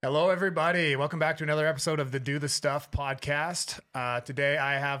Hello, everybody. Welcome back to another episode of the Do the Stuff podcast. Today,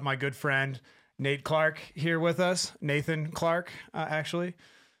 I have my good friend Nate Clark here with us. Nathan Clark, actually.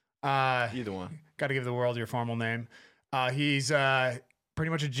 Either one. Got to give the world your formal name. He's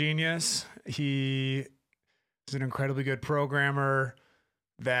pretty much a genius. He is an incredibly good programmer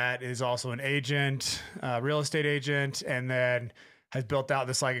that is also an agent, real estate agent, and then has built out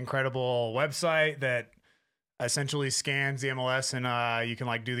this incredible website that essentially scans the MLS and you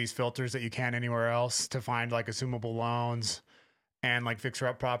can do these filters that you can't anywhere else to find assumable loans and fixer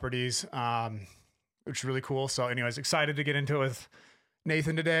up properties, which is really cool. So anyways, excited to get into it with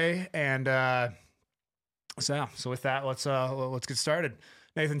Nathan today. And so with that, let's get started.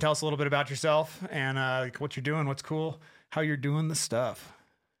 Nathan, tell us a little bit about yourself and what you're doing, what's cool, how you're doing the stuff.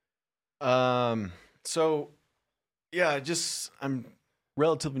 So yeah, I'm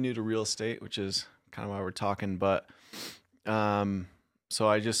relatively new to real estate, which is kind of why we're talking, but so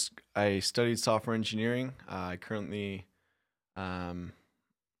I studied software engineering. I currently I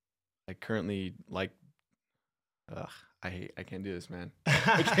can't do this, man.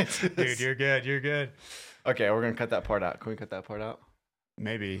 Dude, you're good. Okay, we're gonna cut that part out. Can we cut that part out?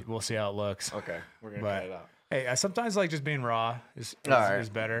 Maybe we'll see how it looks. Okay, we're gonna cut it out. Hey, I sometimes just being raw is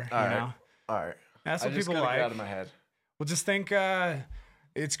better. All right. Know? All right. That's what I just people gotta like. get out of my head. Well, just think,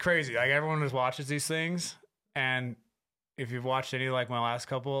 it's crazy. Everyone just watches these things, and if you've watched any my last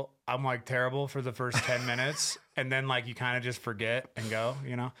couple, I'm terrible for the first 10 minutes, and then you kind of just forget and go.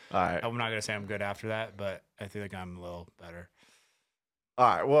 All right. I'm not gonna say I'm good after that, but I feel like I'm a little better. All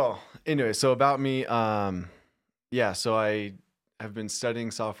right. Well, anyway, so about me, so I have been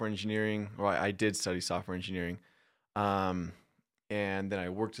studying software engineering, or I did study software engineering, and then I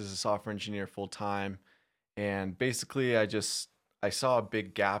worked as a software engineer full time, and basically I saw a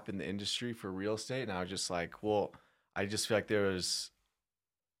big gap in the industry for real estate, and I was just like, well, I just feel like there was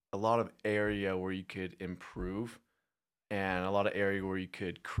a lot of area where you could improve and a lot of area where you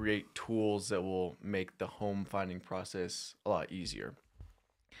could create tools that will make the home finding process a lot easier.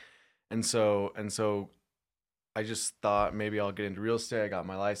 And so I just thought maybe I'll get into real estate. I got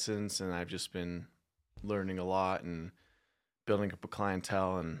my license, and I've just been learning a lot and building up a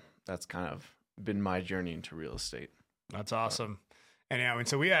clientele, and that's kind of been my journey into real estate. That's awesome. And yeah,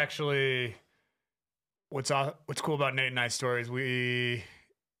 so we actually, what's cool about Nate and I's stories, we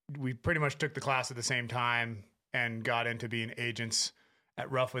pretty much took the class at the same time and got into being agents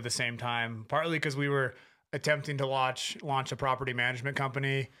at roughly the same time, partly because we were attempting to launch a property management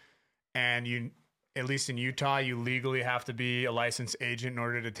company. And at least in Utah, you legally have to be a licensed agent in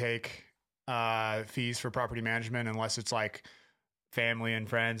order to take fees for property management, unless it's family and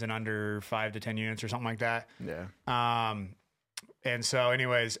friends and under 5 to 10 units or something like that. Yeah. And so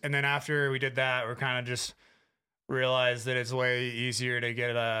anyways, and then after we did that, we're kind of just realized that it's way easier to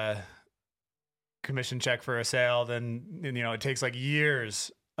get a commission check for a sale than, it takes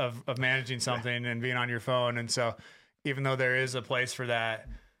years of managing something and being on your phone. And so even though there is a place for that,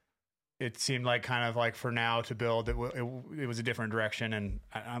 it seemed for now to build, it was a different direction. And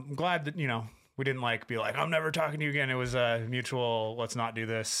I'm glad that, we didn't be I'm never talking to you again. It was a mutual, let's not do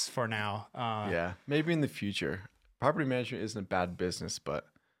this for now. Yeah. Maybe in the future. Property management isn't a bad business, but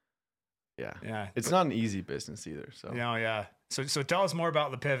yeah. It's not an easy business either. So yeah. So tell us more about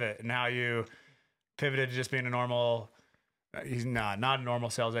the pivot and how you pivoted to just being a normal, he's not a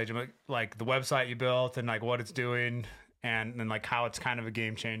normal sales agent, but the website you built and what it's doing and then how it's kind of a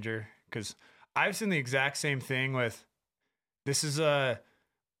game changer. Because I've seen the exact same thing with, this is a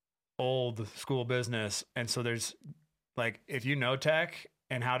old school business. And so there's if you know tech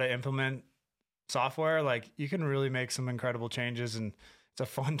and how to implement software, you can really make some incredible changes, and it's a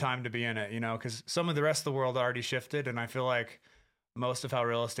fun time to be in it, because some of the rest of the world already shifted. And I feel like most of how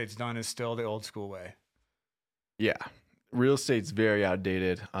real estate's done is still the old school way. Yeah. Real estate's very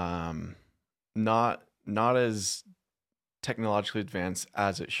outdated. Not as technologically advanced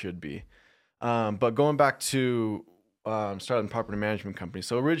as it should be. But going back to starting a property management company.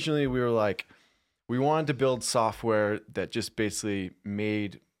 So originally we were we wanted to build software that just basically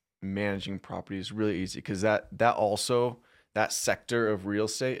made managing properties really easy, because that sector of real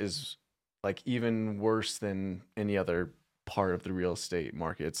estate is even worse than any other part of the real estate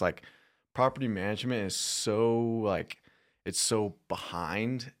market. It's property management is so it's so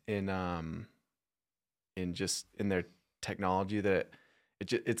behind in their technology that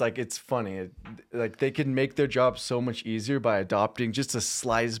it's funny. They can make their job so much easier by adopting just the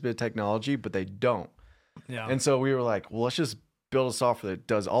slightest bit of technology, but they don't. Yeah. And so we were well, let's just build a software that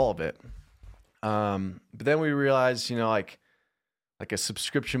does all of it. But then we realized, like a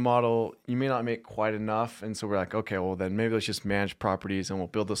subscription model, you may not make quite enough. And so we're like, okay, well then maybe let's just manage properties and we'll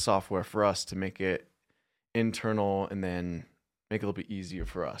build the software for us to make it internal and then make it a little bit easier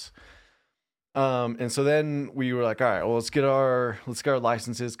for us. And so then we were like, all right, well, let's get our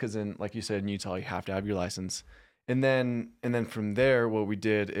licenses. Cause then like you said, in Utah, you have to have your license. And then from there, what we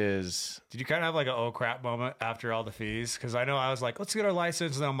did is, did you kind of have like an oh crap moment after all the fees? Cause I know I was like, let's get our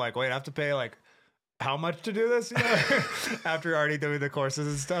license. And then I'm like, wait, I have to pay like how much to do this? You know? After already doing the courses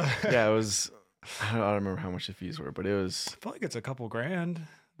and stuff. Yeah, it was, I don't remember how much the fees were, but it was, I feel like it's a couple grand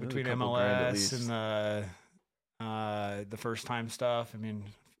between MLS and the first time stuff. I mean,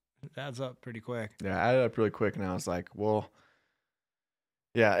 it adds up pretty quick. Yeah, I added up really quick, and I was like, well,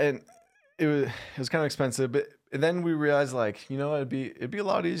 yeah, and it was kind of expensive, but then we realized, like, you know, it'd be a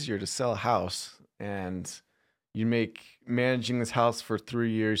lot easier to sell a house, and you make managing this house for 3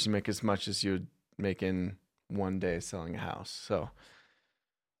 years, you make as much as you'd make in one day selling a house. So,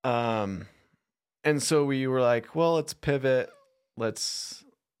 and so we were like, well, let's pivot. Let's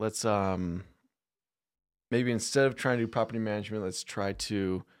maybe instead of trying to do property management, let's try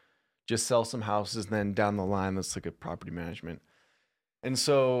to just sell some houses, and then down the line, let's look at property management. And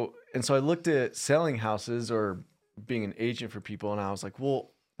so I looked at selling houses or being an agent for people, and I was like,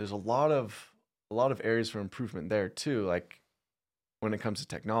 well, there's a lot of areas for improvement there too, like when it comes to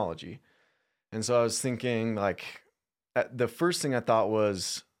technology. And so I was thinking, like, the first thing I thought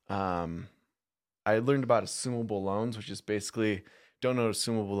was, I learned about assumable loans, which is basically, don't know what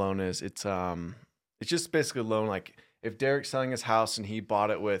assumable loan is. It's just basically a loan. Like if Derek's selling his house and he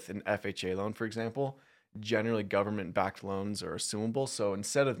bought it with an FHA loan, for example, generally government-backed loans are assumable. So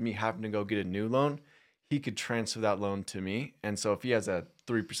instead of me having to go get a new loan, he could transfer that loan to me. And so if he has a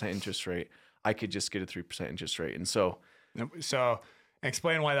 3% interest rate, I could just get a 3% interest rate. And so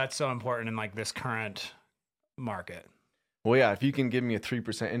explain why that's so important in like this current market. Well, yeah, if you can give me a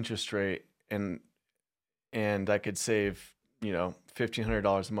 3% interest rate and I could save, you know,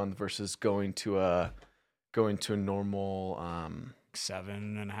 $1,500 a month versus going to a normal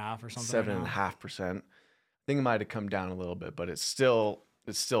 7.5 or something. 7.5%. I think it might have come down a little bit, but it's still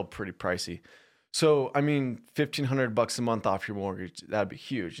pretty pricey. So, I mean, $1,500 a month off your mortgage, that'd be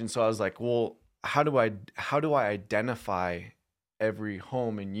huge. And so I was like, well, how do I identify every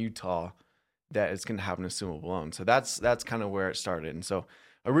home in Utah that is going to have an assumable loan? So that's kind of where it started. And so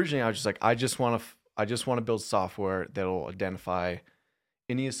originally I was just like, I just want to build software that'll identify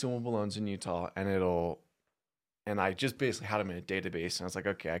any assumable loans in Utah, and I just basically had them in a database, and I was like,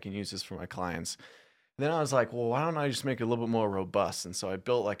 okay, I can use this for my clients. And then I was like, well, why don't I just make it a little bit more robust? And so I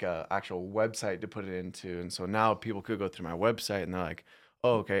built like a actual website to put it into. And so now people could go through my website and they're like,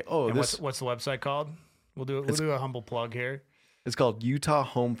 oh, okay. Oh, and what's the website called? We'll do a humble plug here. It's called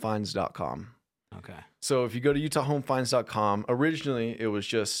utahhomefinds.com. Okay. So if you go to utahhomefinds.com, originally it was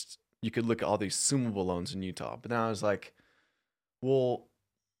just, you could look at all these assumable loans in Utah. But then I was like, well,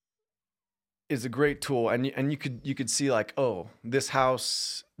 it's a great tool. And you could see like, oh, this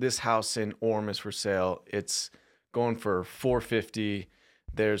house in Orem is for sale. It's going for $450.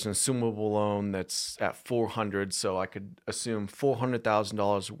 There's an assumable loan that's at $400. So I could assume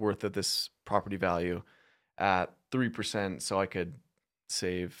 $400,000 worth of this property value at 3%. So I could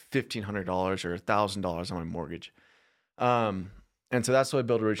save $1,500 or $1,000 on my mortgage. And so that's what I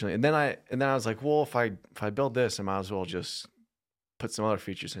built originally. And then I was like, well, if I build this, I might as well just put some other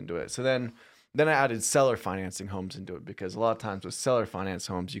features into it. So then I added seller financing homes into it, because a lot of times with seller finance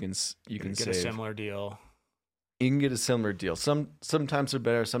homes, you can get save a similar deal. You can get a similar deal. Sometimes they're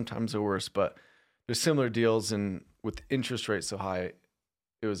better, sometimes they're worse, but there's similar deals. And with interest rates so high,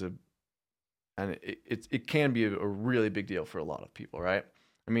 it can be a really big deal for a lot of people, right?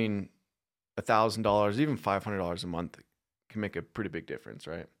 I mean, $1,000, even $500 a month can make a pretty big difference,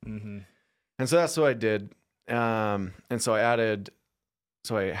 right? Mm-hmm. And so that's what I did. And so I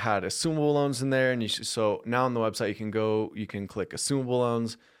had assumable loans in there, and so now on the website you can click assumable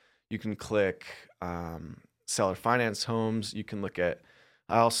loans, you can click seller finance homes, you can look at,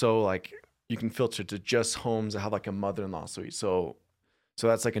 you can filter to just homes that have like a mother-in-law suite. So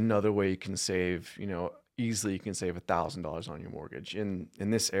that's like another way you can save, easily you can save $1,000 on your mortgage. In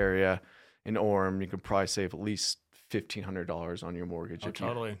this area in Orem, you could probably save at least $1,500 on your mortgage.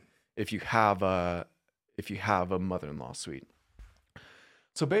 Totally. If you have a mother-in-law suite.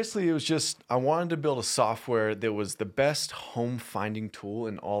 So basically it was just, I wanted to build a software that was the best home finding tool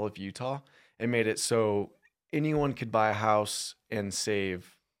in all of Utah, and made it so anyone could buy a house and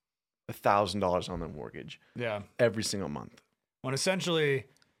save $1,000 on their mortgage. Yeah. Every single month. When essentially,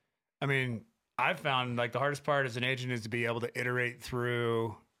 I mean, I've found like the hardest part as an agent is to be able to iterate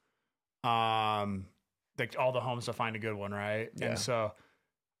through, like all the homes to find a good one, right? Yeah. And so,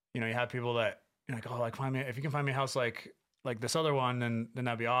 you have people that you're like, oh, like if you can find me a house like this other one, then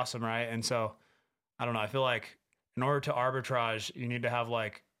that'd be awesome, right? And so, I don't know. I feel like in order to arbitrage, you need to have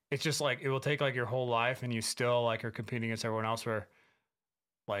like, it's just like it will take like your whole life, and you still like are competing against everyone else. Where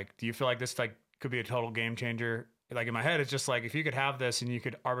like, do you feel like this like could be a total game changer? Like in my head, it's just like if you could have this and you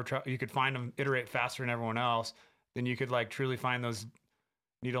could arbitrage, you could find them, iterate faster than everyone else, then you could like truly find those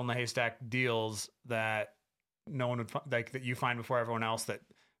needle in the haystack deals that no one would like that you find before everyone else that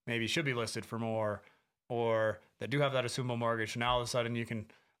maybe should be listed for more, or that do have that assumable mortgage. So now all of a sudden you can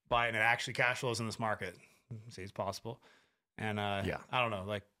buy it and it actually cash flows in this market. See, it's possible. And I don't know,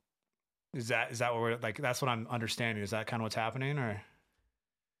 like, is that what we're like? That's what I'm understanding. Is that kind of what's happening, or?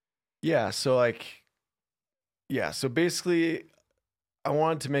 Yeah. So like, so basically I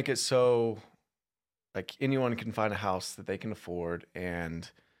wanted to make it so like anyone can find a house that they can afford,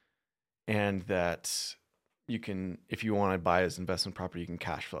 and that you can, if you want to buy as investment property, you can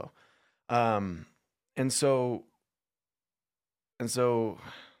cash flow. And so I'm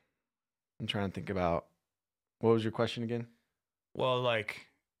trying to think about, what was your question again? Well, like,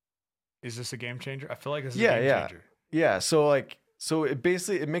 is this a game changer? I feel like this is a game changer. Yeah. So it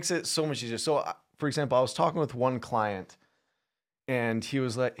makes it so much easier. So for example, I was talking with one client, and he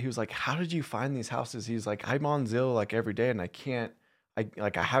was like, how did you find these houses? He's like, I'm on Zillow like every day, and I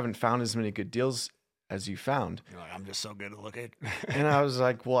haven't found as many good deals as you found. You're like, I'm just so good at looking. And I was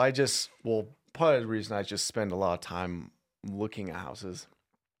like, part of the reason I just spend a lot of time looking at houses.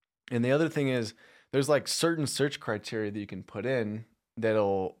 And the other thing is, there's like certain search criteria that you can put in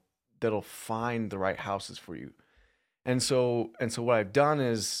that'll find the right houses for you. And so what I've done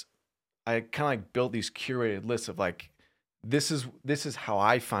is I kind of like built these curated lists of like, this is how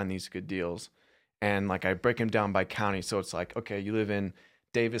I find these good deals. And like I break them down by county. So it's like, okay, you live in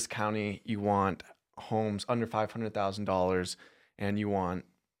Davis County, you want homes under $500,000, and you want,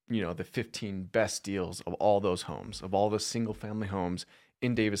 the 15 best deals of all those homes, of all the single family homes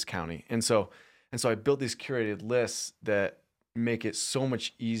in Davis County. And so I built these curated lists that make it so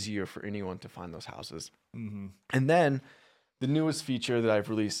much easier for anyone to find those houses. Mm-hmm. And then the newest feature that I've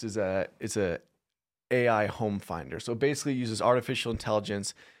released is a AI home finder. So basically it uses artificial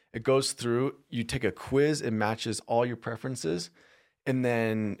intelligence. It goes through, you take a quiz, it matches all your preferences, and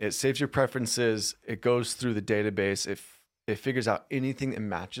then it saves your preferences. It goes through the database. It figures out anything that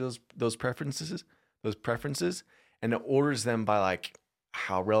matches those preferences, and it orders them by like,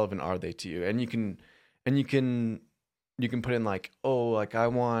 how relevant are they to you? And you can put in like, oh, like I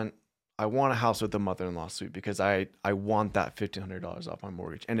want a house with a mother-in-law suite because I want that $1,500 off my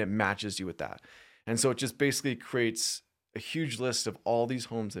mortgage, and it matches you with that. And so it just basically creates a huge list of all these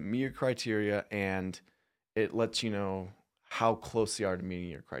homes that meet your criteria, and it lets you know how close they are to meeting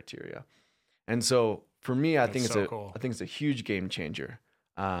your criteria. And so for me, I think it's a huge game changer.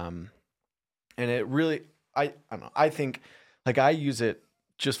 And it really, I don't know. I think like I use it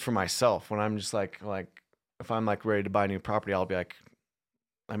just for myself when I'm just like if I'm like ready to buy a new property, I'll be like,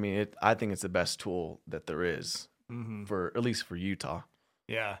 I think it's the best tool that there is for, at least for Utah.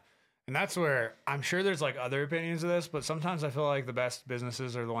 Yeah. And that's where I'm sure there's like other opinions of this, but sometimes I feel like the best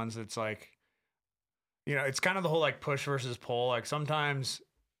businesses are the ones that's like, it's kind of the whole like push versus pull. Like sometimes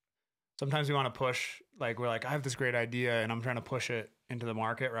we want to push, like we're like, I have this great idea and I'm trying to push it into the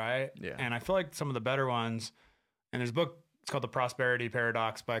market, right? Yeah. And I feel like some of the better ones, and there's a book, it's called The Prosperity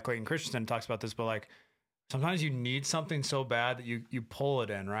Paradox by Clayton Christensen, talks about this, but like sometimes you need something so bad that you pull it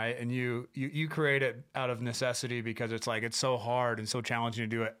in, right? And you create it out of necessity because it's like, it's so hard and so challenging to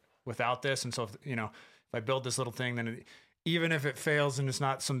do it without this. And so, if I build this little thing, then even if it fails and it's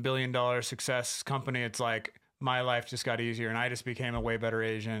not some $1 billion success company, it's like my life just got easier and I just became a way better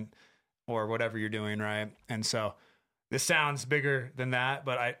agent or whatever you're doing, right? And so this sounds bigger than that,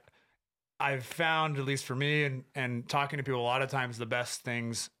 but I've found, at least for me and talking to people, a lot of times the best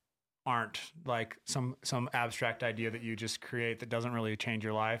things aren't like some abstract idea that you just create that doesn't really change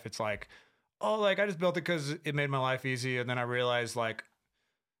your life. It's like, oh, like I just built it because it made my life easy. And then I realized like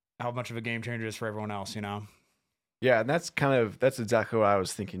how much of a game changer it is for everyone else, Yeah, and that's exactly what I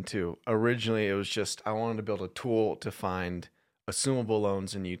was thinking too. Originally, it was just I wanted to build a tool to find assumable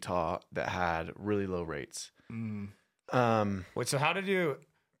loans in Utah that had really low rates. Wait, so how did you,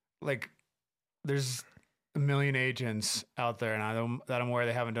 like, there's a million agents out there, and I'm aware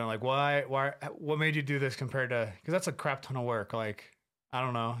they haven't done it. Like, why, what made you do this compared to, because that's a crap ton of work. Like, I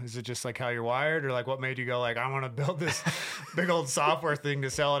don't know. Is it just like how you're wired, or like what made you go like, I want to build this big old software thing to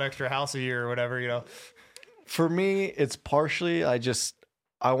sell an extra house a year or whatever, For me, it's partially, I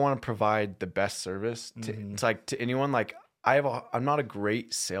want to provide the best service to anyone. Like I'm not a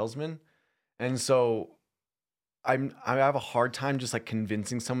great salesman. And so I have a hard time just like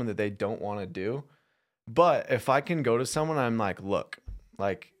convincing someone that they don't want to do. But if I can go to someone, I'm like, look,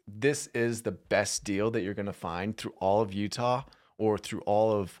 like this is the best deal that you're going to find through all of Utah or through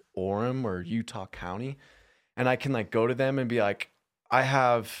all of Orem or Utah County. And I can like go to them and be like, I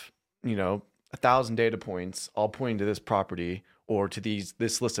have, 1,000 data points all pointing to this property or to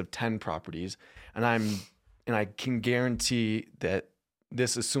this list of 10 properties. And I can guarantee that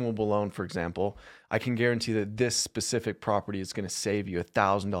this assumable loan, for example, I can guarantee that this specific property is going to save you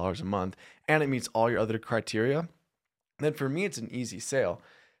 $1,000 a month and it meets all your other criteria. Then for me, it's an easy sale.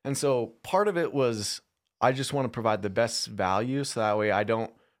 And so part of it was I just want to provide the best value. So that way I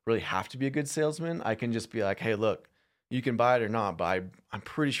don't really have to be a good salesman. I can just be like, hey, look, you can buy it or not, but I'm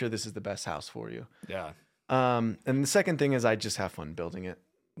pretty sure this is the best house for you. Yeah. And the second thing is I just have fun building it.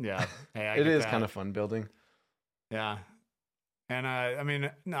 Yeah. Hey, it is kind of fun building. Yeah. And I mean,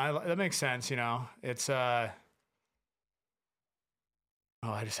 no, that makes sense. It's I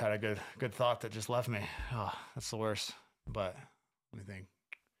just had a good thought that just left me. Oh, that's the worst. But let me think.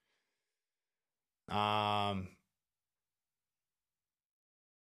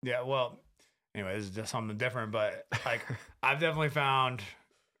 Yeah. Well, anyway, this is just something different. But like, I've definitely found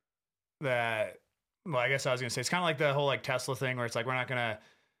that. Well, I guess I was gonna say it's kind of like the whole like Tesla thing, where it's like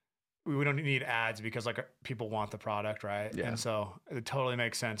we don't need ads because like people want the product, right? Yeah. And so it totally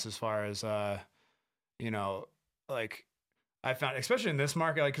makes sense as far as like I found, especially in this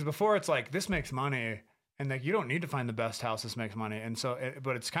market, like because before it's like this makes money, and like you don't need to find the best house, this makes money, and so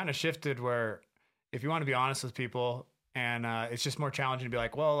but it's kind of shifted where if you want to be honest with people, and it's just more challenging to be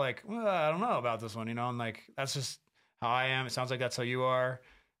like, well, I don't know about this one, and like that's just how I am. It sounds like that's how you are,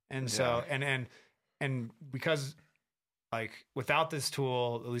 and so and because. Like without this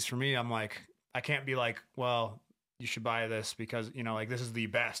tool, at least for me, I'm like, I can't be like, well, you should buy this because, like this is the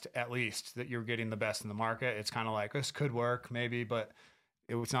best, at least that you're getting the best in the market. It's kind of like, this could work maybe, but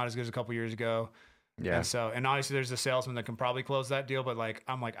it was not as good as a couple years ago. Yeah. And obviously there's a salesman that can probably close that deal, but like,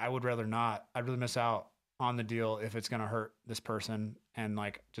 I'm like, I would rather not. I'd really miss out on the deal if it's going to hurt this person, and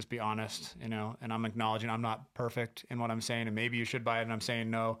like, just be honest, and I'm acknowledging I'm not perfect in what I'm saying. And maybe you should buy it. And I'm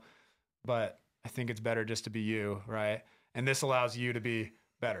saying no, but I think it's better just to be you. Right. And this allows you to be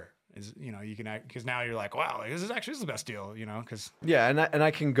better. You can, because now you're like, wow, this is the best deal, because. Yeah. And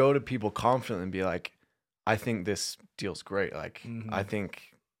I can go to people confidently and be like, I think this deal's great. Like, I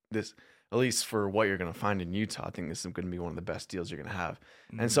think this, at least for what you're going to find in Utah, I think this is going to be one of the best deals you're going to have.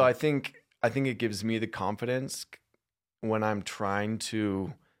 And so I think it gives me the confidence when I'm trying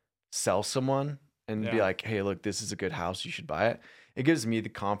to sell someone and be like, hey, look, this is a good house. You should buy it. It gives me the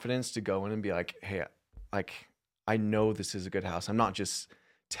confidence to go in and be like, hey, like, I know this is a good house. I'm not just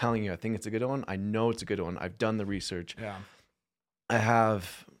telling you I think it's a good one. I know it's a good one. I've done the research. Yeah. I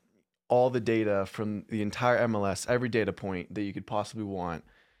have all the data from the entire MLS, every data point that you could possibly want.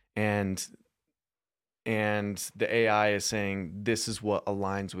 And the AI is saying this is what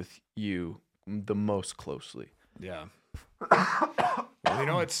aligns with you the most closely. Yeah.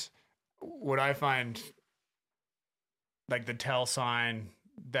 Well, it's what I find like the tell sign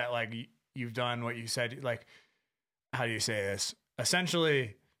that like you've done what you said, like, how do you say this?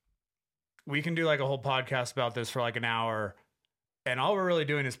 Essentially, we can do like a whole podcast about this for like an hour, and all we're really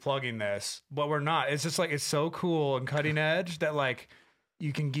doing is plugging this, but we're not. It's just like, it's so cool and cutting edge that like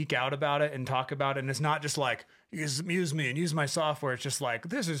you can geek out about it and talk about it. And it's not just like, use me and use my software. It's just like,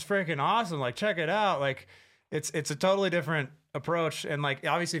 this is freaking awesome. Like, check it out. Like it's a totally different approach. And like,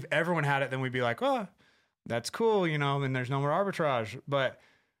 obviously if everyone had it, then we'd be like, oh, that's cool. And there's no more arbitrage. But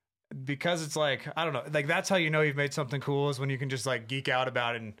because it's like, I don't know, like that's how you've made something cool, is when you can just like geek out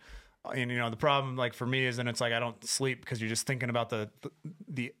about it. And the problem like for me is then it's like I don't sleep because you're just thinking about the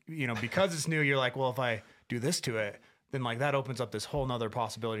because it's new, you're like, well, if I do this to it, then like that opens up this whole nother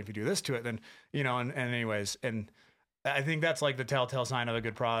possibility. If you do this to it, then and anyways, and I think that's like the telltale sign of a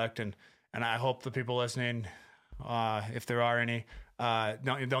good product. And I hope the people listening, if there are any,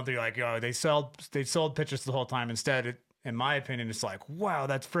 don't think like, oh, they sold pitches the whole time. Instead, in my opinion, it's like, wow,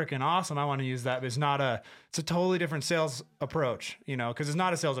 that's freaking awesome. I want to use that. But it's a totally different sales approach, because it's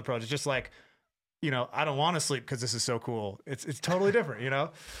not a sales approach. It's just like, I don't want to sleep because this is so cool. It's totally different,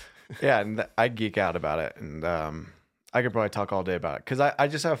 Yeah. And I geek out about it. And I could probably talk all day about it because I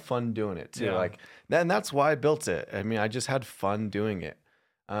just have fun doing it too. Yeah. And that's why I built it. I mean, I just had fun doing it.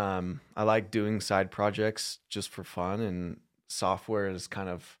 I like doing side projects just for fun, and software is kind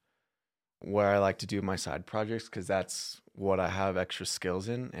of where I like to do my side projects because that's what I have extra skills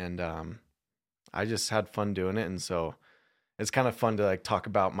in. And I just had fun doing it. And so it's kind of fun to like talk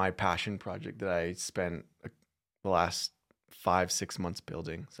about my passion project that I spent the last 5-6 months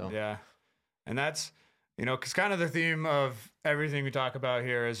building. So yeah. And that's, You know, because kind of the theme of everything we talk about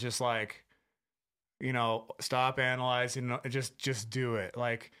here is just like, you know, stop analyzing, just do it.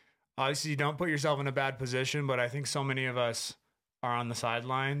 Like, obviously, you don't put yourself in a bad position, but I think so many of us are on the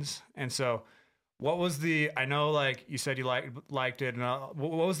sidelines. And so, what was the? I know, like you said, you liked it. And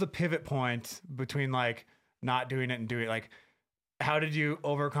what was the pivot point between like not doing it and doing it? Like, how did you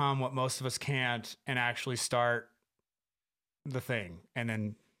overcome what most of us can't and actually start the thing and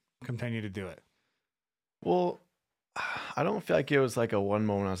then continue to do it? Well, I don't feel like it was like a one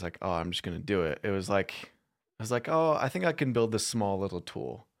moment I was like, oh, I'm just gonna do it. It was like I was like, oh, I think I can build this small little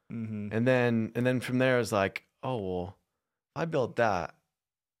tool. Mm-hmm. And then from there, it's like, oh well, if I built that,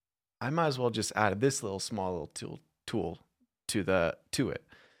 I might as well just add this little small little tool to it.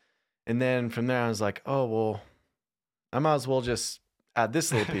 And then from there, I was like, oh well, I might as well just add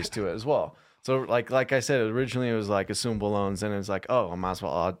this little piece to it as well. So like I said, originally it was like assumable loans, and it's like, oh, I might as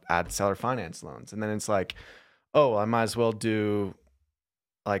well add seller finance loans, and then it's like, oh, I might as well do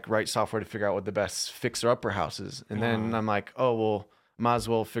like write software to figure out what the best fixer upper houses, and then I'm like, oh well, might as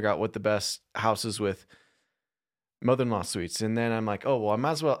well figure out what the best houses with mother-in-law suites, and then I'm like, oh well, I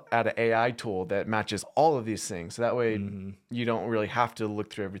might as well add an AI tool that matches all of these things, so that way you don't really have to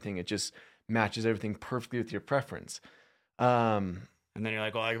look through everything; it just matches everything perfectly with your preference. And then you're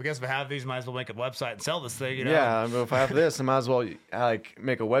like, well, I guess if I have these, might as well make a website and sell this thing, you know? Yeah, I mean, if I have this, I might as well like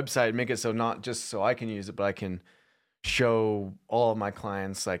make a website, make it so not just so I can use it, but I can show all of my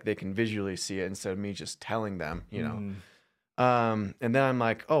clients, like they can visually see it instead of me just telling them, you know? And then I'm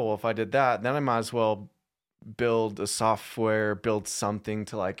like, oh, well, if I did that, then I might as well build a software, build something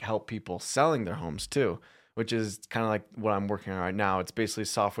to like help people selling their homes too, which is kind of like what I'm working on right now. It's basically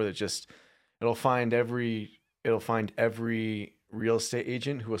software that just, it'll find every real estate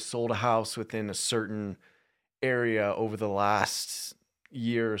agent who has sold a house within a certain area over the last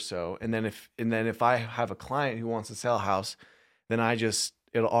year or so. And then if I have a client who wants to sell a house, then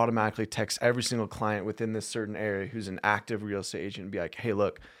it'll automatically text every single client within this certain area who's an active real estate agent and be like, hey,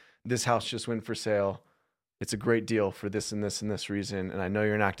 look, this house just went for sale. It's a great deal for this and this and this reason. And I know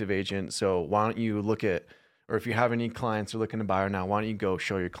you're an active agent. So why don't you or if you have any clients who are looking to buy right now, why don't you go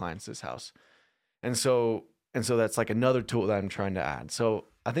show your clients this house? And so that's like another tool that I'm trying to add. So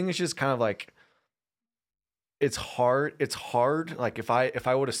I think it's just kind of like, it's hard. Like if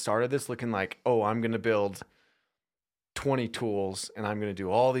I would have started this looking like, oh, I'm going to build 20 tools and I'm going to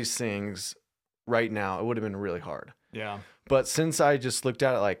do all these things right now, it would have been really hard. Yeah. But since I just looked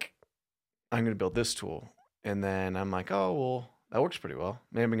at it like, I'm going to build this tool, and then I'm like, oh, well, that works pretty well.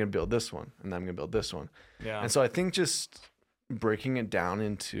 Maybe I'm going to build this one, and then I'm going to build this one. Yeah. And so I think just breaking it down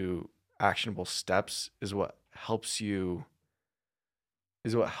into actionable steps is what helps you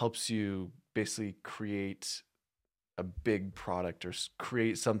basically create a big product or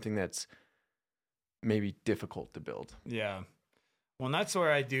create something that's maybe difficult to build. Yeah. Well, and that's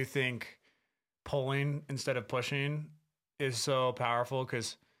where I do think pulling instead of pushing is so powerful,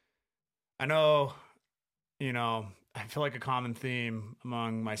 because I know, you know, I feel like a common theme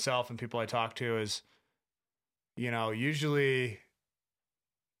among myself and people I talk to is, you know, usually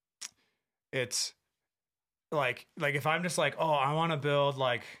it's like if I'm just like, oh, I want to build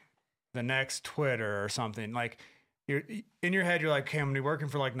like the next Twitter or something, like you're in your head, you're like, okay, I'm gonna be working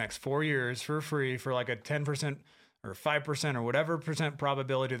for like next 4 years for free for like a 10% or 5% or whatever percent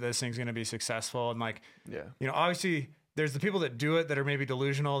probability that this thing's gonna be successful. And like, Yeah. you know, obviously there's the people that do it that are maybe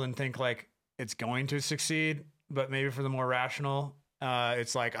delusional and think like it's going to succeed, but maybe for the more rational,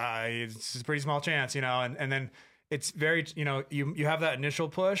 it's like, it's a pretty small chance, you know, and then it's very, you know, you have that initial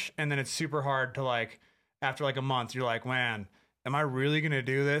push, and then it's super hard to like, after like a month, you're like, man, am I really going to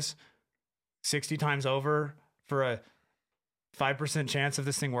do this 60 times over for a 5% chance of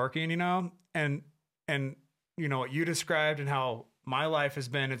this thing working, you know? And, you know, what you described and how my life has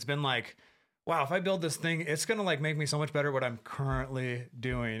been, it's been like, wow, if I build this thing, it's going to like make me so much better at what I'm currently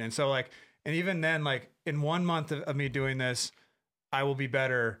doing. And so like, and even then, like in 1 month of me doing this, I will be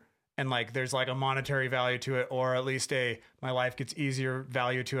better. And like, there's like a monetary value to it, or at least my life gets easier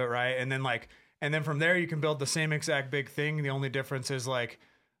value to it. Right. And then from there, you can build the same exact big thing. The only difference is like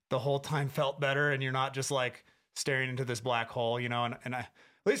the whole time felt better, and you're not just like staring into this black hole, you know? And at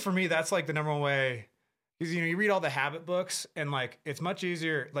least for me, that's like the number one way, because, you know, you read all the habit books and like, it's much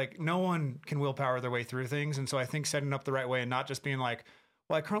easier. Like no one can willpower their way through things. And so I think setting up the right way and not just being like,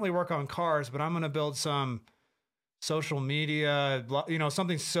 well, I currently work on cars, but I'm going to build some social media, you know,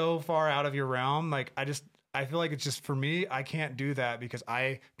 something so far out of your realm. Like I feel like it's just, for me, I can't do that because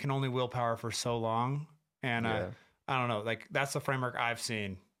I can only willpower for so long. And I don't know, like that's the framework I've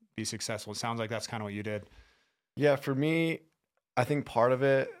seen be successful. It sounds like that's kind of what you did. Yeah. For me, I think part of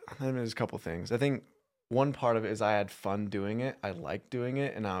it, there's a couple things. I think one part of it is I had fun doing it. I like doing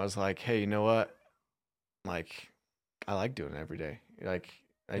it. And I was like, hey, you know what? Like, I like doing it every day. Like,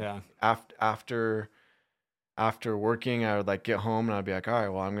 after working, I would like get home and I'd be like, all right,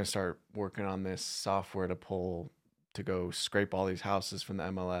 well, I'm going to start working on this software to go scrape all these houses from the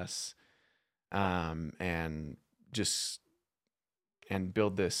MLS, and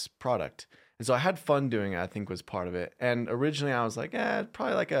build this product. And so I had fun doing it, I think was part of it. And originally I was like,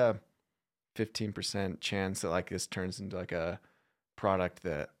 probably like a 15% chance that like this turns into like a product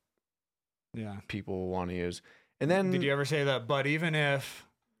that people want to use. And then did you ever say that? But even if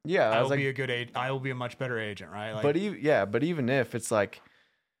I will be a good agent, I will be a much better agent, right? Like, but even if it's like,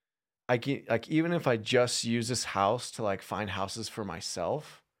 even if I just use this house to like find houses for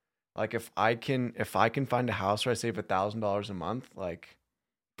myself, like if I can find a house where I save $1,000 a month, like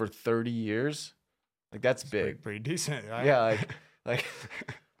for 30 years, like that's big, pretty decent, right? Yeah, like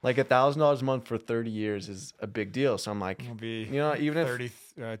 $1,000 a month for 30 years is a big deal. So I'm like, even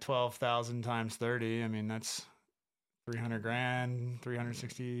 12,000 times 30, I mean, that's 300 grand,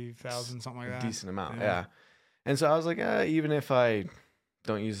 360,000, something like that. Decent amount. Yeah. And so I was like, even if I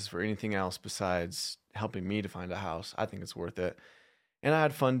don't use this for anything else besides helping me to find a house, I think it's worth it. And I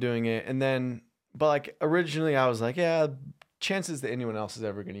had fun doing it. And then, but like originally I was like, chances that anyone else is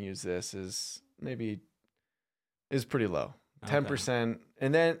ever going to use this is pretty low. 10%.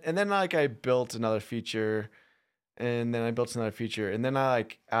 And then like I built another feature, and then I built another feature, and then I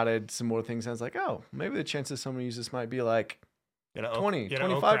like added some more things. And I was like, oh, maybe the chances someone uses this might be like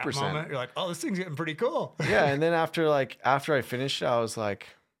 25%. You're like, oh, this thing's getting pretty cool. Yeah. And then after I finished, I was like,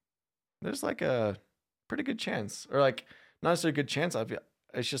 there's like a pretty good chance, or like not necessarily a good chance.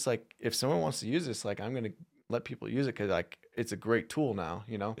 It's just like, if someone wants to use this, like I'm going to let people use it, 'cause like it's a great tool now,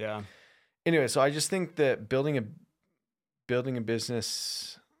 you know? Yeah. Anyway, so I just think that building a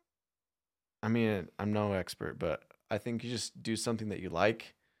business, I mean, I'm no expert, but I think you just do something that you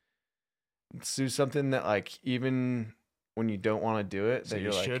like. Do something that like, even when you don't want to do it, so that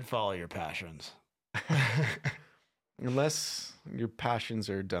you should follow your passions. Unless your passions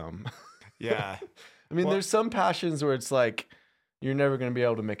are dumb. Yeah. I mean, there's some passions where it's like, you're never going to be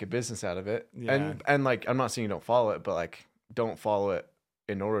able to make a business out of it. Yeah. And like, I'm not saying you don't follow it, but like, don't follow it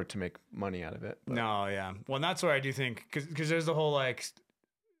in order to make money out of it. But. No, yeah. Well, and that's where I do think, because there's the whole like,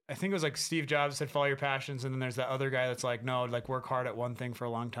 I think it was like Steve Jobs said, follow your passions. And then there's that other guy that's like, no, like work hard at one thing for a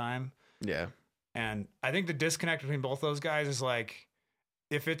long time. Yeah. And I think the disconnect between both those guys is like,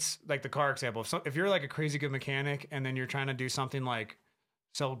 if it's like the car example, if you're like a crazy good mechanic and then you're trying to do something like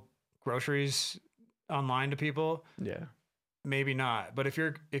sell groceries online to people, yeah, maybe not. But if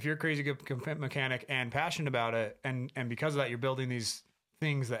you're a crazy good mechanic and passionate about it, and because of that, you're building these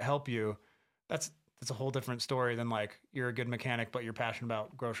things that help you, that's a whole different story than like you're a good mechanic, but you're passionate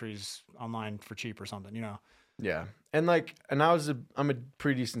about groceries online for cheap or something, you know? Yeah. And like, and I'm a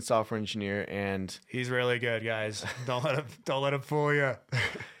pretty decent software engineer, and he's really good, guys. Don't let him fool you.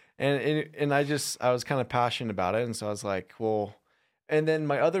 and I was kind of passionate about it. And so I was like, well, and then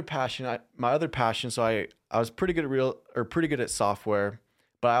my other passion, so I was pretty good at software,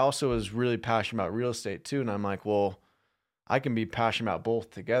 but I also was really passionate about real estate too. And I'm like, well, I can be passionate about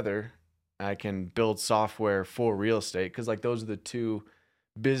both together. I can build software for real estate, because like those are the two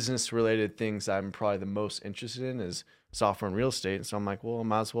business related things I'm probably the most interested in, is software and real estate. And so I'm like, well, I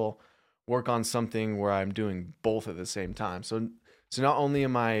might as well work on something where I'm doing both at the same time. So not only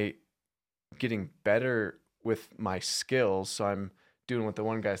am I getting better with my skills, so I'm doing what the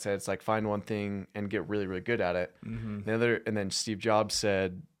one guy said, it's like find one thing and get really, really good at it. Mm-hmm. And then Steve Jobs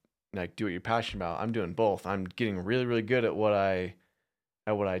said, like, do what you're passionate about. I'm doing both. I'm getting really, really good at what I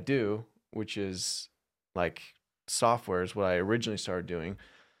do, which is like software is what I originally started doing.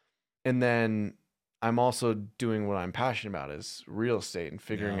 And then I'm also doing what I'm passionate about, is real estate, and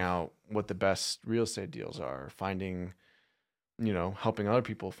figuring out what the best real estate deals are, finding, helping other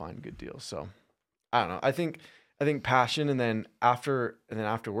people find good deals. So I don't know. I think passion, and then after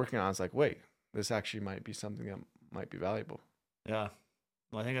working on it, I was like, wait, this actually might be something that might be valuable. Yeah.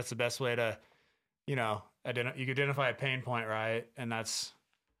 Well, I think that's the best way to, you identify a pain point, right? And that's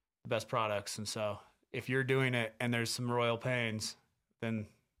the best products. And so if you're doing it and there's some royal pains, then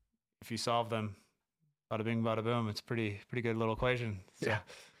if you solve them, bada bing, bada boom, it's pretty good little equation. So. Yeah.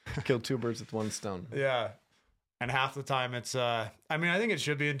 Kill two birds with one stone. Yeah. And half the time it's, I think it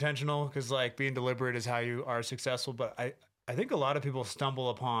should be intentional, because like being deliberate is how you are successful. But I think a lot of people stumble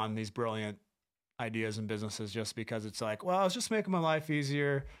upon these brilliant ideas and businesses just because it's like, well, I was just making my life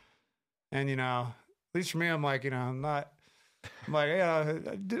easier. And, at least for me, I'm like, I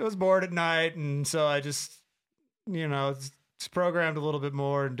was bored at night. And so I just, programmed a little bit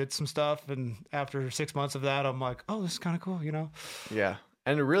more and did some stuff. And after 6 months of that, I'm like, oh, this is kind of cool, you know? Yeah.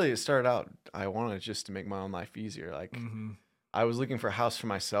 And it started out, I wanted just to make my own life easier. Like I was looking for a house for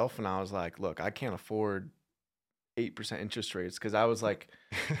myself and I was like, look, I can't afford 8% interest rates. Cause I was like,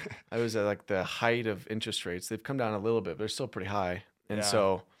 I was at like the height of interest rates. They've come down a little bit, but they're still pretty high. And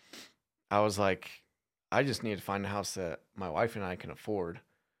so I was like, I just need to find a house that my wife and I can afford.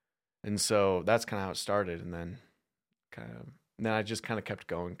 And so that's kind of how it started. And then I just kind of kept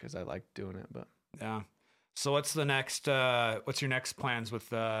going because I liked doing it. But yeah. So what's the next, what's your next plans with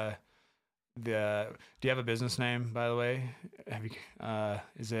do you have a business name, by the way? Have you,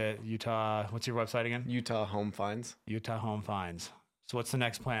 is it Utah? What's your website again? Utah Home Finds. Utah Home Finds. So what's the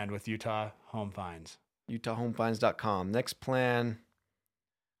next plan with Utah Home Finds? utahhomefinds.com. Next plan,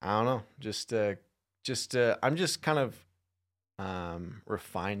 I don't know. I'm just kind of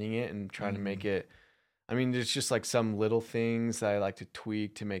refining it and trying to make it. I mean, there's just like some little things that I like to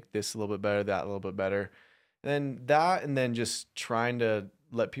tweak to make this a little bit better, that a little bit better. And then just trying to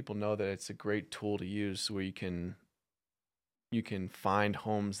let people know that it's a great tool to use where you can find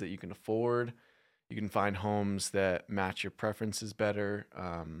homes that you can afford. You can find homes that match your preferences better.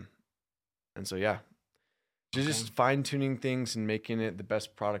 And so, yeah, just fine tuning things and making it the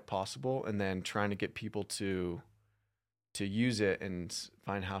best product possible. And then trying to get people to use it and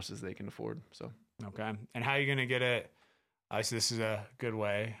find houses they can afford. So, okay. And how are you going to get it? Obviously, this is a good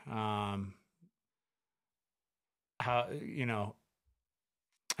way. How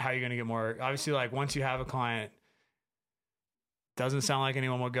are you going to get more? Obviously, like once you have a client, doesn't sound like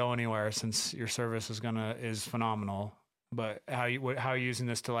anyone will go anywhere since your service is phenomenal. But how are you using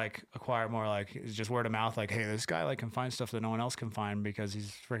this to like acquire more? Like is just word of mouth? Like, hey, this guy like can find stuff that no one else can find because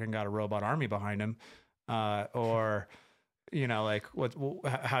he's freaking got a robot army behind him, or like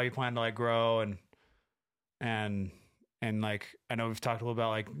how you plan to like grow and like, I know we've talked a little about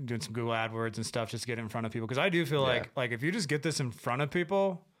like doing some Google AdWords and stuff just to get it in front of people. Cause I do feel like if you just get this in front of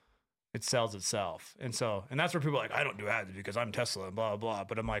people, it sells itself. And that's where people are like, I don't do ads because I'm Tesla and blah, blah, blah.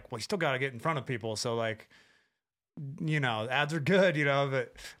 But I'm like, well, you still got to get in front of people. So like, ads are good, but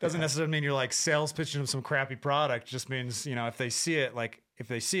it doesn't necessarily mean you're like sales pitching them some crappy product. It just means, if they see it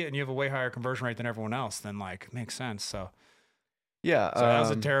and you have a way higher conversion rate than everyone else, then like it makes sense. So yeah, so that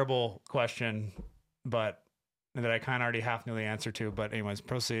was a terrible question, but that I kind of already half knew the answer to, but anyways,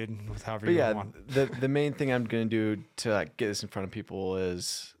 proceed with however you want. The main thing I'm going to do to like get this in front of people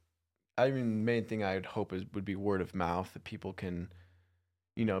is, the main thing I would hope would be word of mouth, that people can,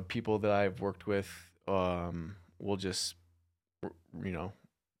 people that I've worked with, will just,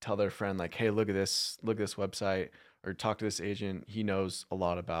 tell their friend like, hey, look at this website, or talk to this agent. He knows a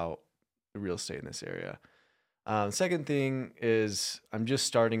lot about the real estate in this area. Second thing is I'm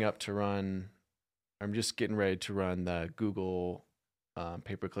just getting ready to run the Google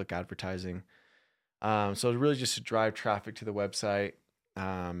pay-per-click advertising. So it's really just to drive traffic to the website,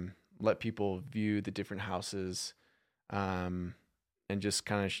 let people view the different houses, and just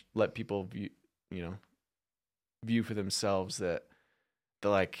kind of let people view for themselves that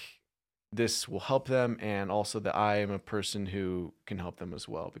like this will help them, and also that I am a person who can help them as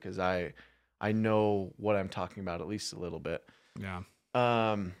well, because I know what I'm talking about at least a little bit. Yeah.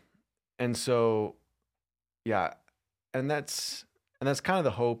 And so, yeah, and that's kind of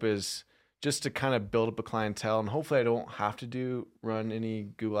the hope, is just to kind of build up a clientele, and hopefully I don't have to run any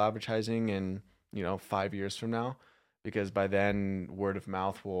Google advertising in 5 years from now, because by then word of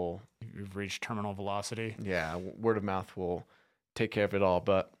mouth you've reached terminal velocity. Yeah, word of mouth will take care of it all.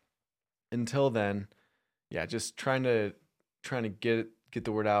 But until then, yeah, just trying to get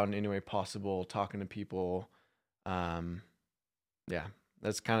the word out in any way possible, talking to people. Yeah,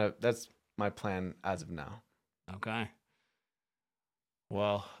 that's my plan as of now. Okay.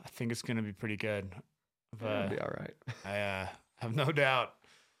 Well, I think it's going to be pretty good. It'll be all right. I have no doubt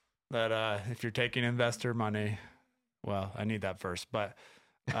that if you're taking investor money, well, I need that first, but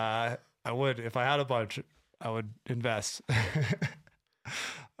I would, if I had a bunch, I would invest.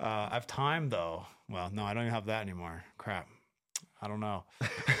 I have time though. Well, no, I don't even have that anymore. Crap. I don't know.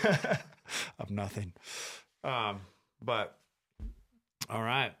 I have nothing. But all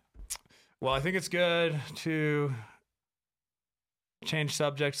right. Well, I think it's good to change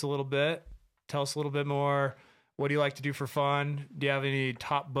subjects a little bit. Tell us a little bit more. What do you like to do for fun? Do you have any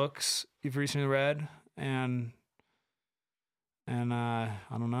top books you've recently read? And I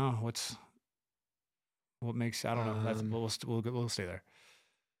don't know what makes, I don't know. That's we'll stay there.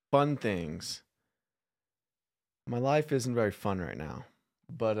 Fun things. My life isn't very fun right now,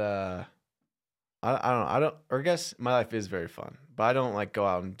 but I guess my life is very fun, but I don't like go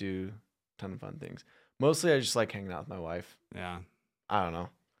out and do a ton of fun things. Mostly I just like hanging out with my wife. Yeah. I don't know.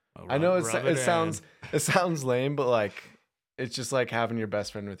 Well, I know rub it it sounds lame, but like it's just like having your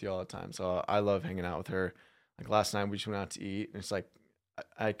best friend with you all the time. So I love hanging out with her. Like last night we just went out to eat, and it's like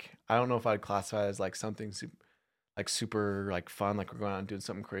I don't know if I'd classify it as like something super like fun, like we're going out and doing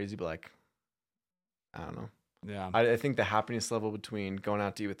something crazy, but like I don't know. Yeah. I think the happiness level between going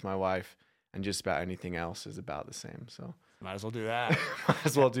out to eat with my wife and just about anything else is about the same. So Might as well do that. might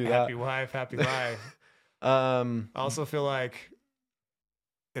as well do that. Happy wife, happy life. I also feel like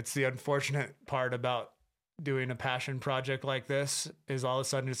it's the unfortunate part about doing a passion project like this is all of a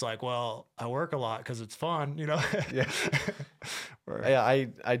sudden it's like, well, I work a lot because it's fun, you know? Yeah. Yeah,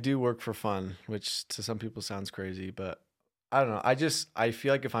 I do work for fun, which to some people sounds crazy, but I don't know. I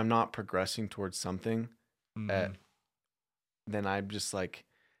feel like if I'm not progressing towards something, then I'm just like,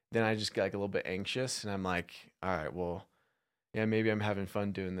 then I just get like a little bit anxious, and I'm like, all right, well, yeah, maybe I'm having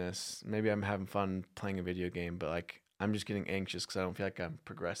fun doing this. Maybe I'm having fun playing a video game, but like I'm just getting anxious because I don't feel like I'm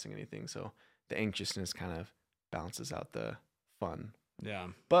progressing anything. So the anxiousness kind of balances out the fun. Yeah.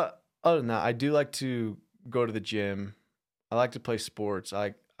 But other than that, I do like to go to the gym. I like to play sports.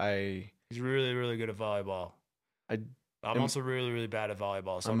 He's really, really good at volleyball. I'm also really, really bad at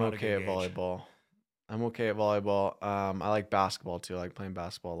volleyball. So I'm okay at volleyball. I'm okay at volleyball. I like basketball too. I like playing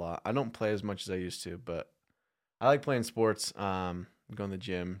basketball a lot. I don't play as much as I used to, but I like playing sports. Going to the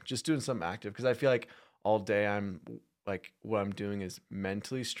gym, just doing something active because I feel like all day I'm like what I'm doing is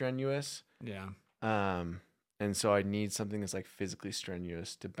mentally strenuous. Yeah. And so I need something that's like physically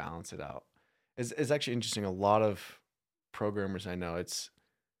strenuous to balance it out. It's actually interesting. A lot of programmers I know,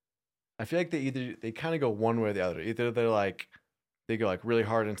 I feel like they kind of go one way or the other. Either they go like really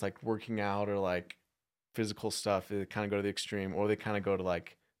hard and it's like working out or like physical stuff. They kind of go to the extreme, or they kind of go to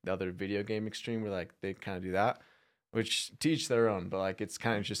like the other video game extreme where like they kind of do that, which to each their own. But like it's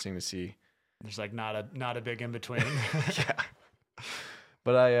kind of interesting to see. There's like not a big in between. Yeah.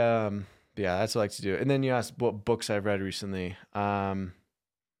 But yeah, that's what I like to do. And then you asked what books I've read recently. I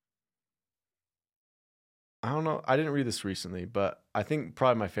don't know. I didn't read this recently, but I think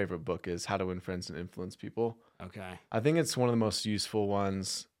probably my favorite book is How to Win Friends and Influence People. Okay. I think it's one of the most useful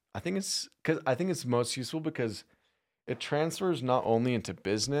ones. I think it's most useful because it transfers not only into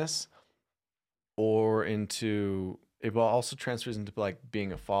business or it will also transfers into like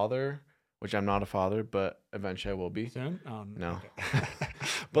being a father, which I'm not a father, but eventually I will be. Soon? No. Okay.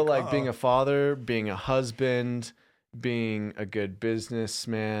 But like being a father, being a husband, being a good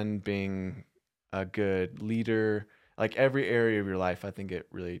businessman, being a good leader, like every area of your life, I think it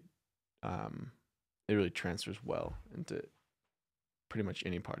really transfers well into pretty much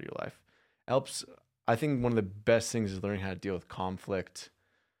any part of your life. Helps. I think one of the best things is learning how to deal with conflict,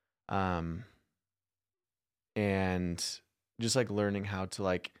 and just like learning how to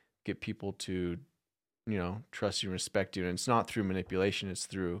like get people to, trust you and respect you. And it's not through manipulation. It's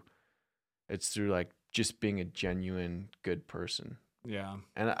through like just being a genuine good person. Yeah.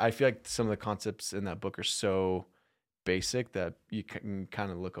 And I feel like some of the concepts in that book are so basic that you can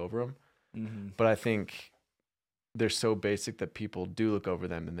kind of look over them. Mm-hmm. But I think they're so basic that people do look over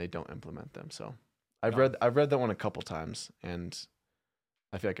them and they don't implement them. So I've read that one a couple times, and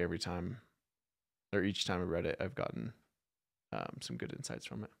I feel like each time I read it, I've gotten some good insights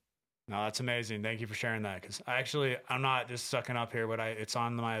from it. No, that's amazing. Thank you for sharing that. Because I'm not just sucking up here, but it's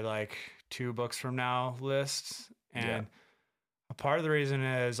on my like 2 books from now list. And a part of the reason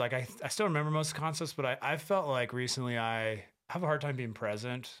is like, I still remember most concepts, but I felt like recently I have a hard time being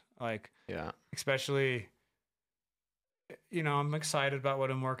present. Like, yeah, especially, I'm excited about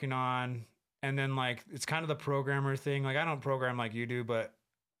what I'm working on. And then like, it's kind of the programmer thing. Like I don't program like you do, but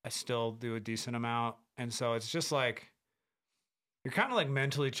I still do a decent amount. And so it's just like, you're kind of like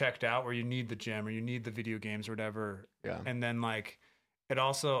mentally checked out where you need the gym or you need the video games or whatever. Yeah. And then like, it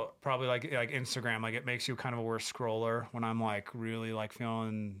also probably like Instagram, like it makes you kind of a worse scroller when I'm like really like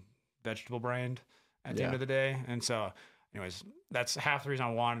feeling vegetable brained at the end of the day. And so anyways, that's half the reason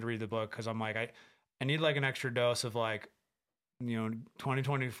I wanted to read the book. Cause I'm like, I need like an extra dose of like,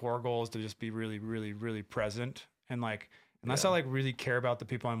 2024 goals to just be really, really, really present. And like, unless I like really care about the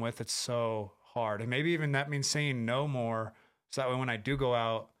people I'm with, it's so hard. And maybe even that means saying no more. So that way when I do go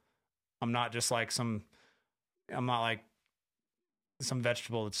out, I'm not just like some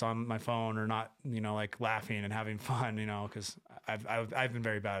vegetable that's on my phone or not, like laughing and having fun, because I've been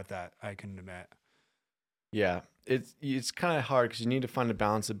very bad at that. I can admit. Yeah. It's kind of hard because you need to find a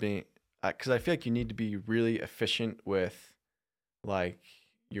balance of being, because I feel like you need to be really efficient with like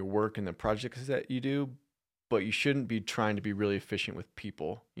your work and the projects that you do, but you shouldn't be trying to be really efficient with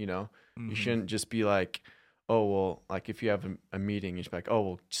people, Mm-hmm. You shouldn't just be like, oh, well, like if you have a meeting, you should be like, oh,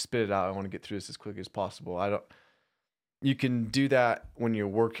 well, spit it out. I want to get through this as quickly as possible. You can do that when you're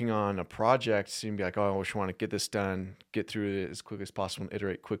working on a project. So you can be like, oh, I just want to get this done, get through it as quickly as possible and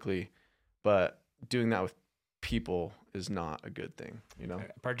iterate quickly. But doing that with people is not a good thing, you know?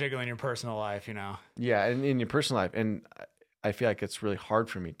 Particularly in your personal life, you know? Yeah. And in your personal life. And I feel like it's really hard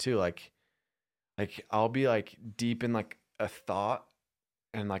for me too. Like I'll be like deep in like a thought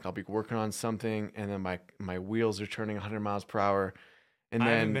and like I'll be working on something and then my wheels are turning 100 miles per hour. And I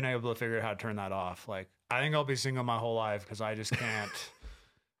then haven't been able to figure out how to turn that off. Like, I think I'll be single my whole life because I just can't.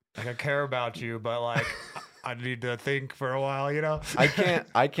 Like, I care about you, but like, I need to think for a while, you know? I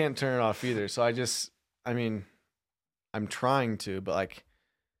can't turn it off either. So I mean, I'm trying to, but like,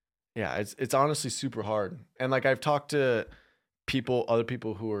 yeah, it's honestly super hard. And like, I've talked to other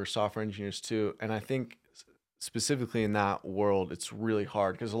people who are software engineers too. And I think specifically in that world, it's really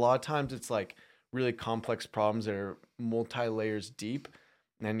hard because a lot of times it's like really complex problems that are multi-layers deep.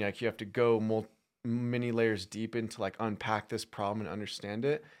 And like, you have to go many layers deep into like unpack this problem and understand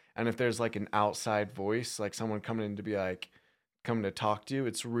it. And if there's like an outside voice, like someone coming to talk to you,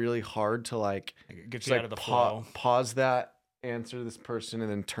 it's really hard to like get you out of the flow. Pause that, answer this person, and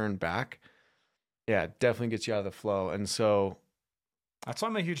then turn back. Yeah, it definitely gets you out of the flow. And so that's why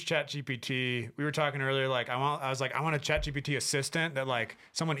I'm a huge ChatGPT. We were talking earlier, like I want a ChatGPT assistant that like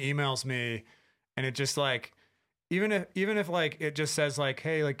someone emails me and it just like, even if like it just says like,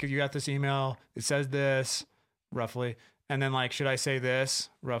 hey, like you got this email, it says this roughly. And then like, should I say this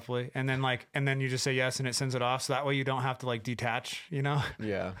roughly? And then you just say yes and it sends it off. So that way you don't have to like detach, you know?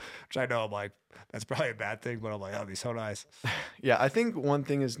 Yeah. Which I know I'm like, that's probably a bad thing, but I'm like, that'd be so nice. Yeah. I think one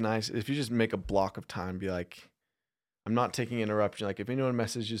thing is nice if you just make a block of time, be like, I'm not taking interruption. Like if anyone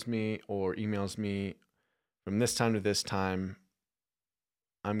messages me or emails me from this time to this time,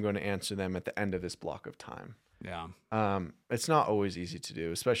 I'm going to answer them at the end of this block of time. Yeah. It's not always easy to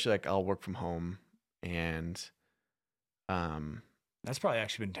do, especially like I'll work from home and that's probably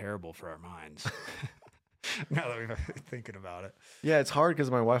actually been terrible for our minds. Now that we're thinking about it. Yeah, it's hard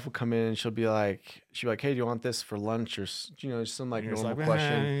because my wife will come in and she'll be like, hey, do you want this for lunch or some like normal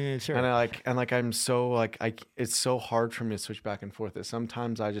question? Sure. And I'm so like it's so hard for me to switch back and forth. That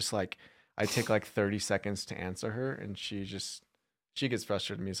sometimes I just like I take like 30 seconds to answer her, and she gets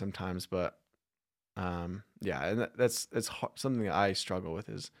frustrated with me sometimes. But yeah, and that's something that I struggle with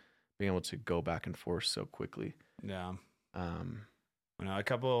is being able to go back and forth so quickly. Yeah. A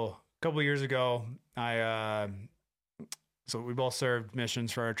couple years ago, so we both served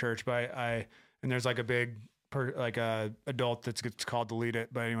missions for our church, but and there's like a big adult that's called to lead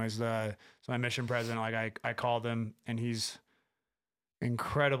it. But anyways, so my mission president, like I called him and he's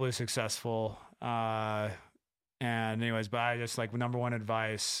incredibly successful. And anyways, but I just like number one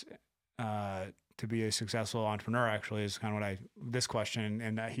advice, to be a successful entrepreneur actually is kind of this question.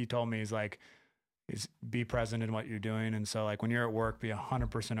 And he told me is be present in what you're doing. And so like when you're at work, be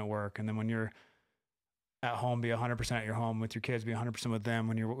 100% at work. And then when you're at home, be 100% at your home with your kids, be 100% with them.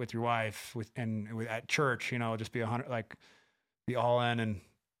 When you're with your wife at church, just be 100, like be all in. And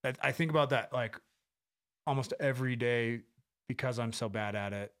I think about that like almost every day because I'm so bad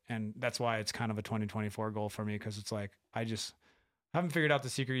at it. And that's why it's kind of a 2024 goal for me. Cause it's like, I haven't figured out the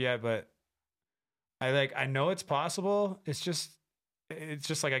secret yet, but I know it's possible. It's just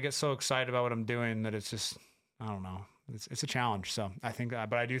like I get so excited about what I'm doing that it's just, I don't know. It's a challenge. So I think that,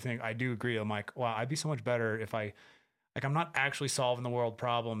 but I do agree. I'm like, wow, I'd be so much better if I'm not actually solving the world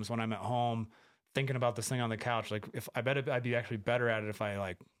problems when I'm at home thinking about this thing on the couch. Like I bet I'd be actually better at it if I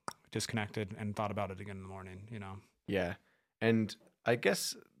like disconnected and thought about it again in the morning, Yeah. And I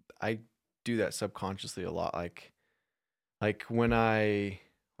guess I do that subconsciously a lot. Like when I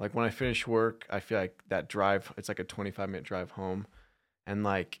finish work, I feel like that drive, it's like a 25-minute drive home. And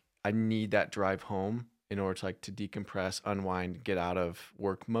like, I need that drive home in order to decompress, unwind, get out of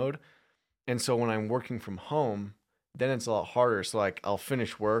work mode. And so when I'm working from home, then it's a lot harder. So like, I'll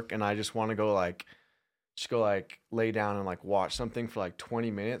finish work and I just want to go lay down and like watch something for like 20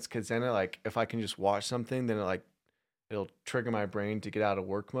 minutes. Cause then if I can just watch something, then it'll trigger my brain to get out of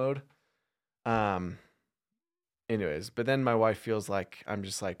work mode. Anyways, but then my wife feels like I'm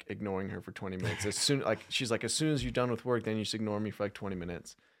just like ignoring her for 20 minutes. She's like, as soon as you're done with work, then you just ignore me for like 20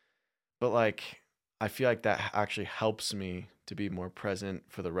 minutes. But like, I feel like that actually helps me to be more present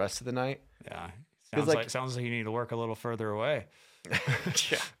for the rest of the night. Yeah. Sounds like you need to work a little further away.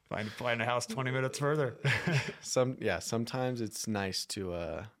 Yeah. Find a house 20 minutes further. Sometimes it's nice to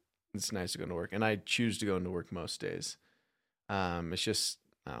go into work, and I choose to go into work most days. It's just,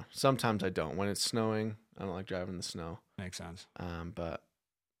 sometimes I don't. When it's snowing, I don't like driving in the snow. Makes sense. But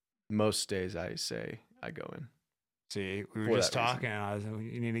most days I say I go in. See, we were For just that reason. talking.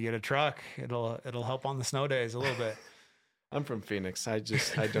 You need to get a truck. It'll help on the snow days a little bit. I'm from Phoenix. I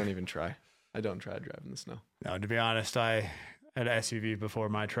don't even try. I don't try to drive in the snow. No, to be honest, I had an SUV before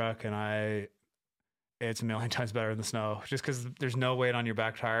my truck, and it's a million times better in the snow just because there's no weight on your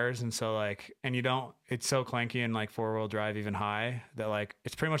back tires. And so it's so clanky and like 4-wheel drive, even high, that like,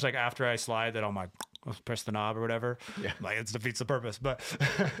 it's pretty much like after I slide that I'm like, I'll press the knob or whatever. Yeah. Like it defeats the purpose. But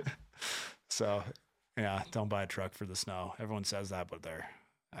so yeah, don't buy a truck for the snow. Everyone says that, but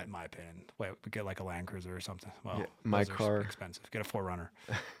in my opinion, get like a Land Cruiser or something. Well, Yeah, my those are car expensive. Get a 4Runner.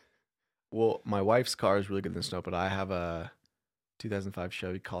 Well, my wife's car is really good in the snow, but I have a 2005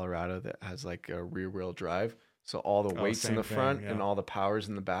 Chevy Colorado that has like a rear wheel drive. So all the weight's in the front and all the power's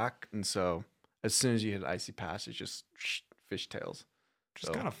in the back. And so as soon as you hit icy pass, it's just fishtails. Which is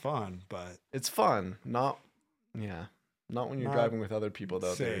kind of fun, but it's fun. Not when you're driving with other people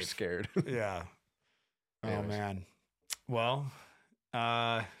though. They're safe. scared. Yeah. Oh Anyways. man. Well,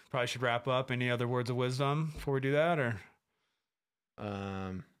 probably should wrap up. Any other words of wisdom before we do that, or?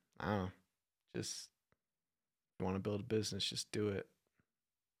 I don't know. Just if you want to build a business, just do it.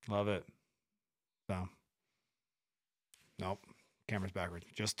 Love it. So, nope. Camera's backwards.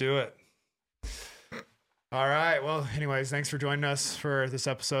 Just do it. All right. Well, anyways, thanks for joining us for this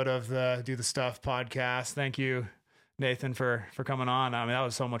episode of the Do the Stuff podcast. Thank you, Nathan, for coming on. I mean, that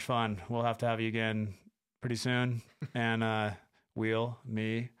was so much fun. We'll have to have you again pretty soon. And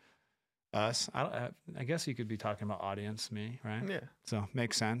us. I guess you could be talking about audience, me, right? Yeah. So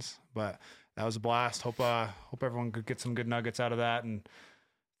makes sense. But that was a blast. Hope everyone could get some good nuggets out of that. And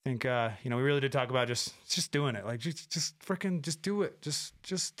I think we really did talk about just doing it. Like just freaking just do it. Just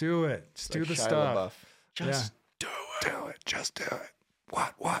do it. Just do the stuff. Just do it. Just do it.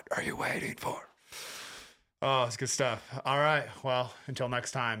 What are you waiting for? Oh, it's good stuff. All right. Well, until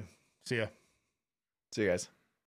next time. See ya. See you guys.